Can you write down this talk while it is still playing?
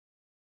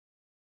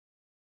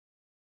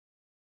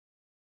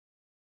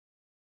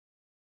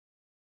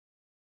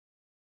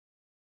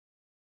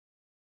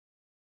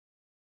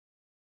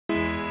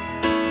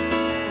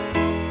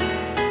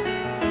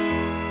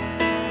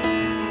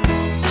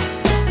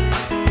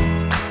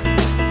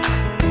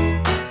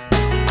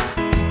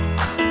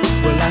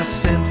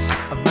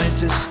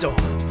storm.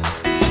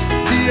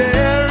 The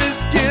air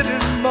is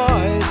getting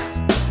moist,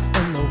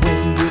 and the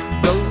wind it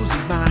blows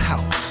in my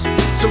house,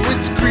 so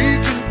it's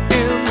creaking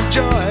in the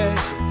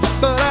joists.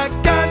 But I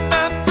got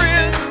my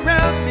friends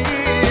around me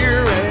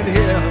right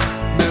here,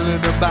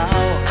 milling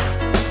about.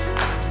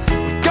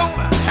 We're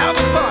gonna have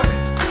a party.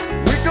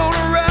 We're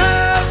gonna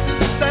ride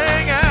this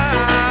thing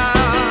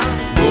out.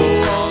 Go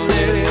on,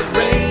 let it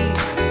rain.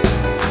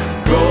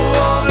 Go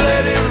on,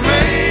 let it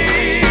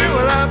rain.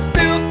 Well, I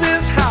built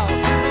this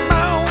house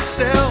my own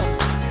self,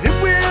 and it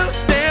will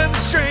stand the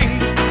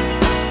strain.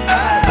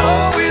 I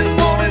always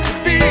wanted to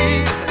be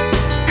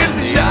in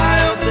the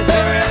eye of the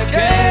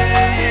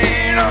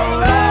hurricane.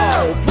 Oh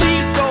Lord,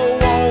 Please go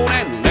on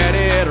and let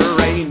it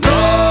rain.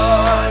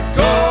 Lord,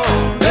 go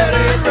let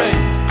it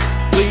rain.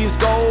 Please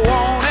go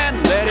on and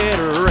let it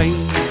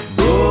rain.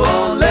 Go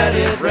on, let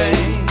it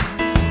rain.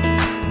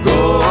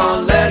 Go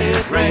on, let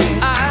it rain.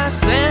 I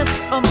sense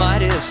a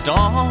mighty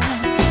storm.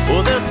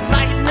 Oh, there's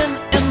lightning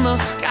in the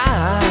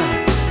sky,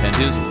 and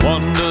his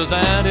wonders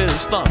and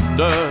his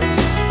thunders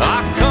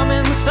are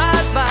coming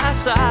side by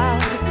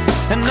side.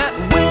 And that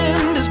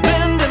wind is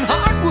bending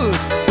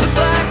hardwoods, look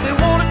like they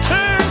wanna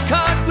turn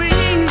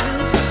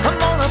cartwheels. I'm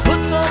gonna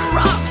put some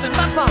rocks in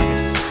my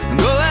pockets and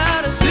go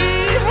out and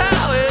see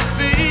how it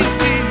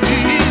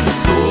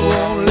feels. Go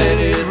on, let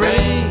it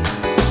rain.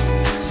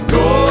 So go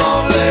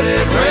on, let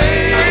it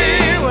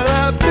rain. Well,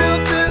 I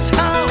built this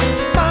house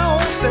my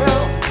own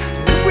self,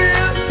 and it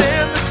will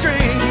stand the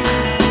strain.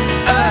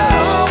 I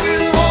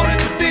always wanted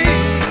to be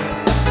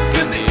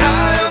in the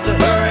eye of the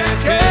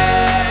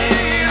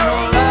hurricane.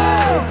 Oh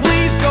Lord,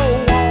 Please go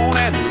on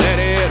and let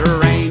it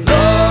rain.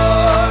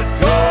 Lord,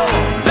 go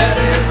on, let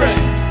it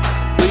rain.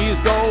 Please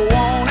go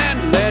on and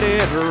let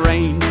it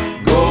rain.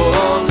 Go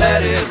on,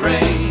 let it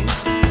rain.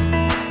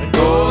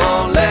 Go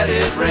on, let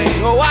it rain.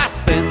 Oh, I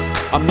sense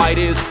a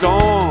mighty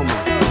storm.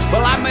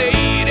 Well, I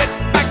made it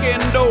back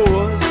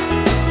indoors,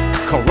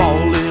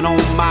 crawling on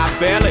my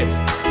belly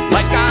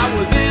like I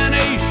was in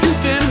a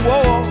shooting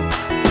war.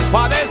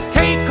 While there's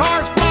K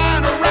cars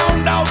flying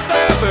around out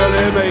there,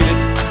 barely made it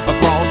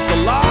across the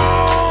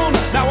lawn.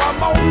 Now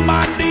I'm on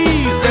my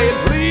knees saying,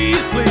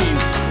 please,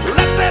 please,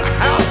 let this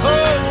house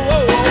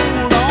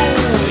hold on.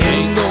 It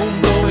ain't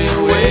gonna blow me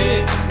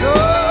away. No,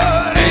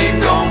 it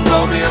ain't gonna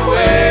blow me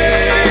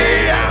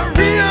away. I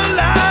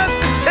realize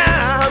it's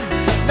time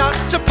not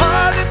to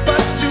party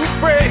but to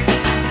pray.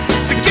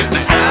 So get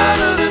me out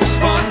of this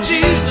one,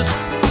 Jesus,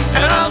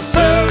 and I'll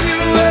serve you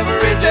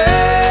every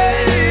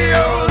day.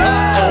 Oh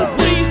Lord, Oh,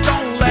 please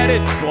don't let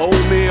it blow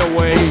me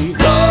away.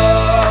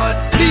 Lord,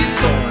 please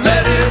don't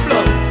let it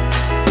blow.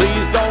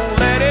 Please don't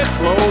let it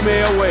blow me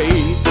away.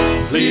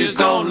 Please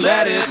don't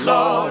let it,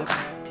 Lord.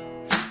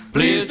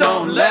 Please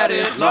don't let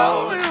it,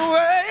 Lord.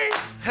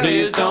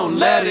 Please don't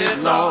let it,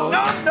 Lord.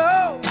 No,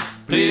 no.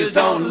 Please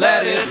don't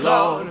let it,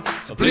 Lord.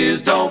 So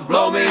please don't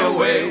blow me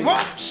away.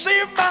 Won't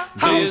see my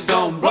house. Please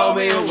don't blow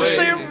me away.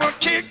 See my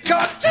kid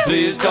cut.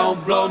 Please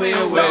don't blow me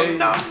away.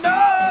 No,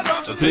 no,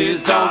 no. So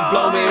please don't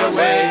blow me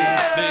away.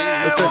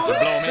 Don't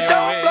blow me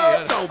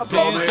away. Don't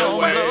blow me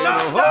away.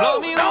 No, Blow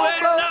me away.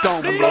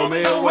 Don't blow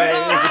me away.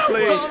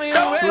 Please,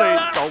 please,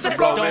 don't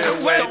blow me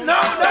away. No,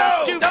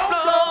 no.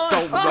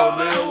 Don't blow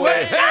me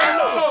away.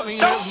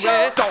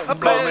 Don't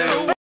blow me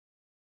away.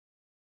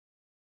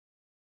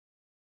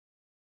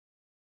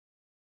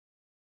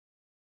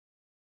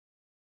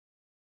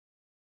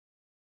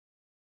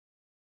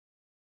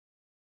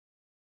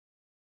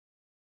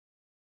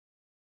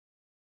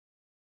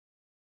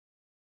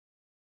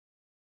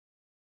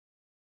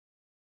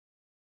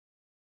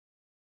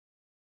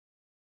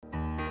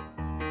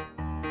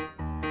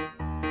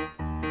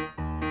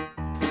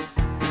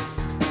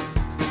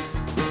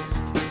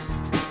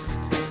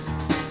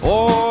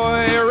 Oh,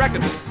 I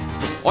reckon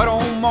I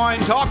don't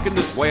mind talking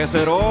this way. I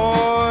said, oh,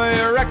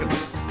 I reckon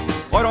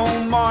I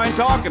don't mind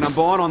talking. I'm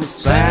born on the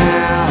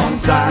sound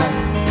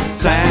side,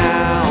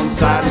 sound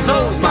side.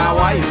 So's my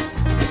wife,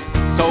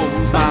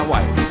 so's my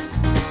wife.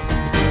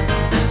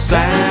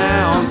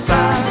 Sound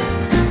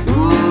side,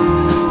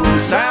 ooh,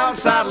 sound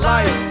side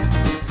life.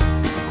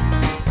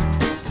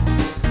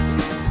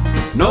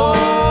 No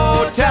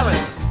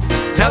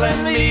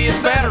telling me it's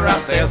better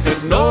out there. I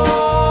said,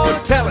 no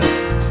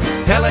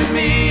telling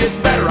me it's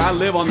better. I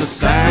live on the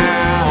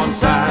sound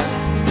side,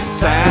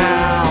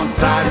 sound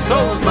side. And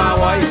so's my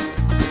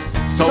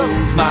wife,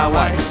 so's my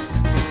wife.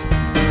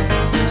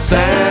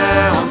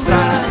 Sound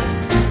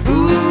side,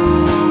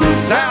 ooh,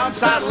 sound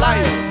side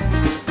life.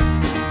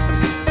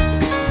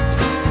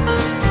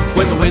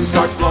 When the wind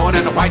starts blowing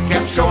and the white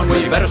cap's showing, well,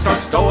 you better start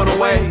stowing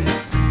away.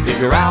 If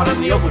you're out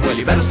in the open, well,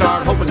 you better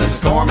start hoping that the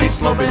storm ain't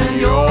sloping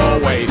your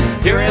way.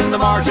 Here in the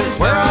marshes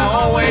where I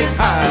always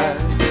hide.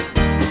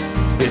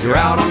 If you're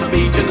out on the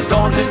beach and the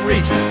storm's in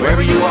reach,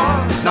 wherever you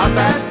are, it's not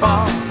that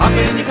far. Hop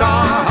in your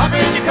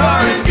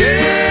car and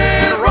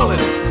get rolling.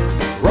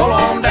 Roll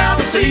on down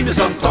to see me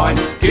sometime.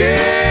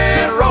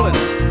 Get rolling.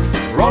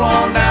 Roll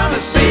on down to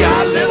see.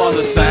 I live on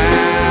the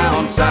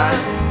sound side,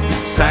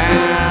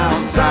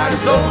 sound side.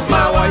 And so's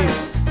my wife,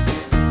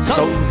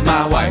 so's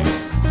my wife.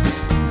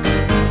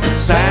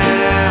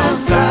 sound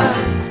side.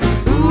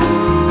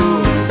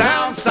 Ooh,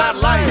 sound side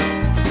life.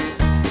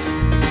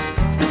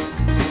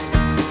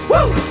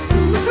 Woo!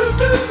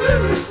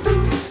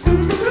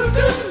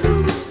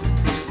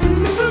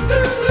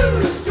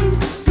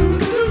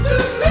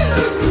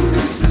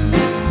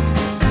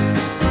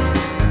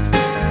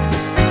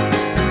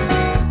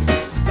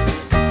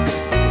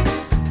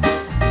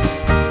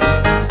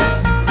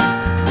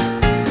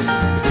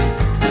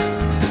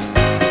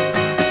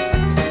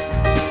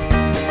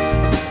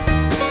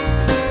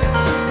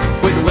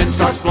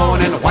 Starts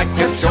blowing and the white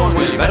caps showing,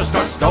 well, you better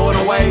start stowing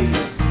away.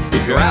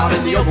 If you're out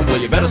in the open, well,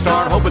 you better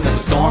start hoping that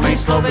the storm ain't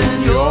sloping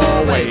your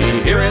way.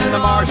 Here in the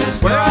marshes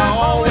where I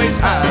always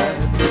hide.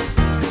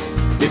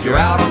 If you're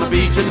out on the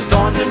beach and the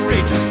storm's in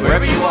reach,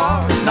 wherever you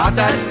are, it's not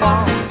that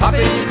far. Hop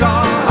in your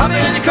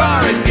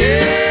car and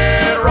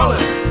get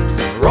rolling.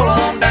 Roll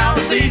on down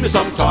to see me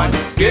sometime.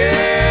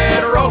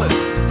 Get rolling.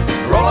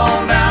 Roll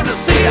on down to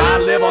see I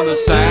live on the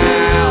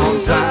sand.